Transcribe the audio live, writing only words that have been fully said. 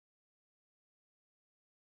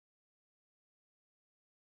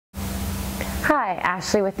Hi,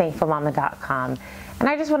 Ashley with ThankfulMama.com, and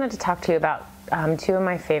I just wanted to talk to you about two of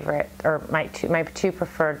my favorite, or my two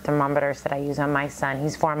preferred thermometers that I use on my son.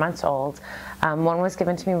 He's 4 months old. One was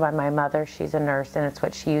given to me by my mother. She's a nurse, and it's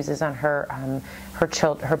what she uses on her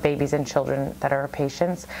babies and children that are her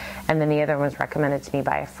patients. And then the other one was recommended to me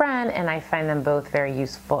by a friend, and I find them both very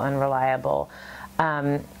useful and reliable.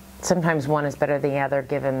 Sometimes one is better than the other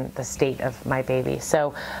given the state of my baby.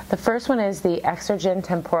 So the first one is the Exergen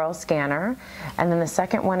Temporal scanner, and then the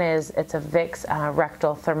second one is it's a Vick's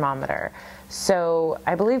rectal thermometer. So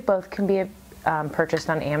I believe both can be purchased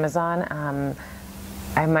on Amazon.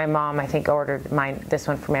 My mom, I think, ordered this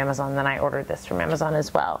one from Amazon, then I ordered this from Amazon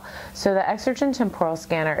as well. So the Exergen Temporal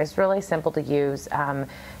scanner is really simple to use.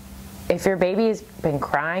 If your baby's been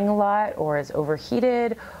crying a lot or is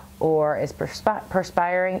overheated or is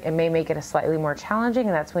perspiring, it may make it a slightly more challenging,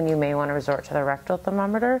 and that's when you may want to resort to the rectal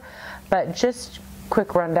thermometer. But just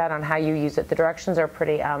quick rundown on how you use it. The directions are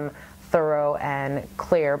pretty thorough and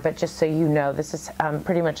clear, but just so you know, this is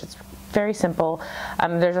pretty much, it's very simple.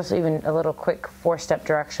 There's also even a little quick 4-step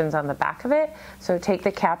directions on the back of it. So take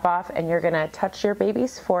the cap off, and you're gonna touch your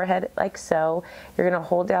baby's forehead like so. You're gonna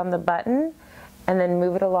hold down the button and then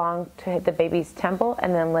move it along to hit the baby's temple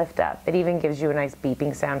and then lift up. It even gives you a nice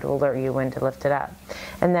beeping sound to alert you when to lift it up.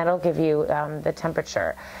 And that'll give you the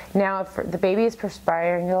temperature. Now, if the baby is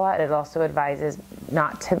perspiring a lot, it also advises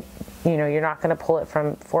not to, you're not gonna pull it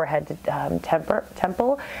from forehead to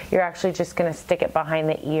temple. You're actually just gonna stick it behind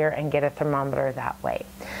the ear and get a thermometer that way.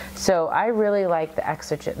 So I really like the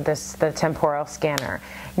the temporal scanner.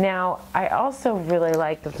 Now, I also really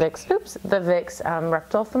like the Vick's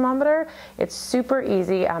rectal thermometer. It's super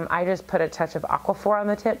easy. I just put a touch of Aquaphor on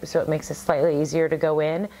the tip, so it makes it slightly easier to go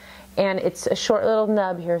in. And it's a short little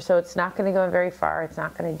nub here, so it's not going to go very far. It's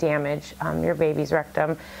not going to damage your baby's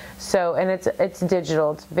rectum. So, and it's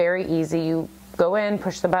digital. It's very easy. You go in,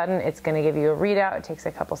 push the button. It's going to give you a readout. It takes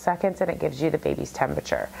a couple seconds, and it gives you the baby's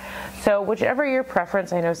temperature. So, whichever your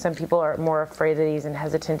preference. I know some people are more afraid of these and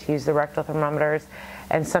hesitant to use the rectal thermometers,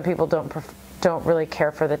 and some people don't really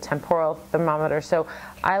care for the temporal thermometer. So,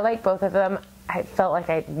 I like both of them. I felt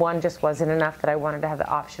like one just wasn't enough, that I wanted to have the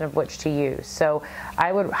option of which to use. So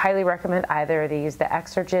I would highly recommend either of these, the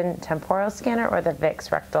Exergen Temporal scanner or the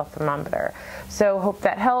Vick's rectal thermometer. So hope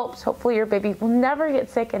that helps. Hopefully your baby will never get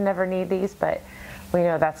sick and never need these, but we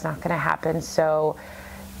know that's not going to happen. So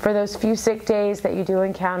for those few sick days that you do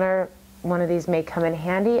encounter, one of these may come in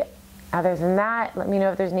handy. Other than that, let me know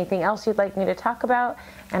if there's anything else you'd like me to talk about,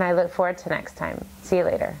 and I look forward to next time. See you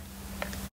later.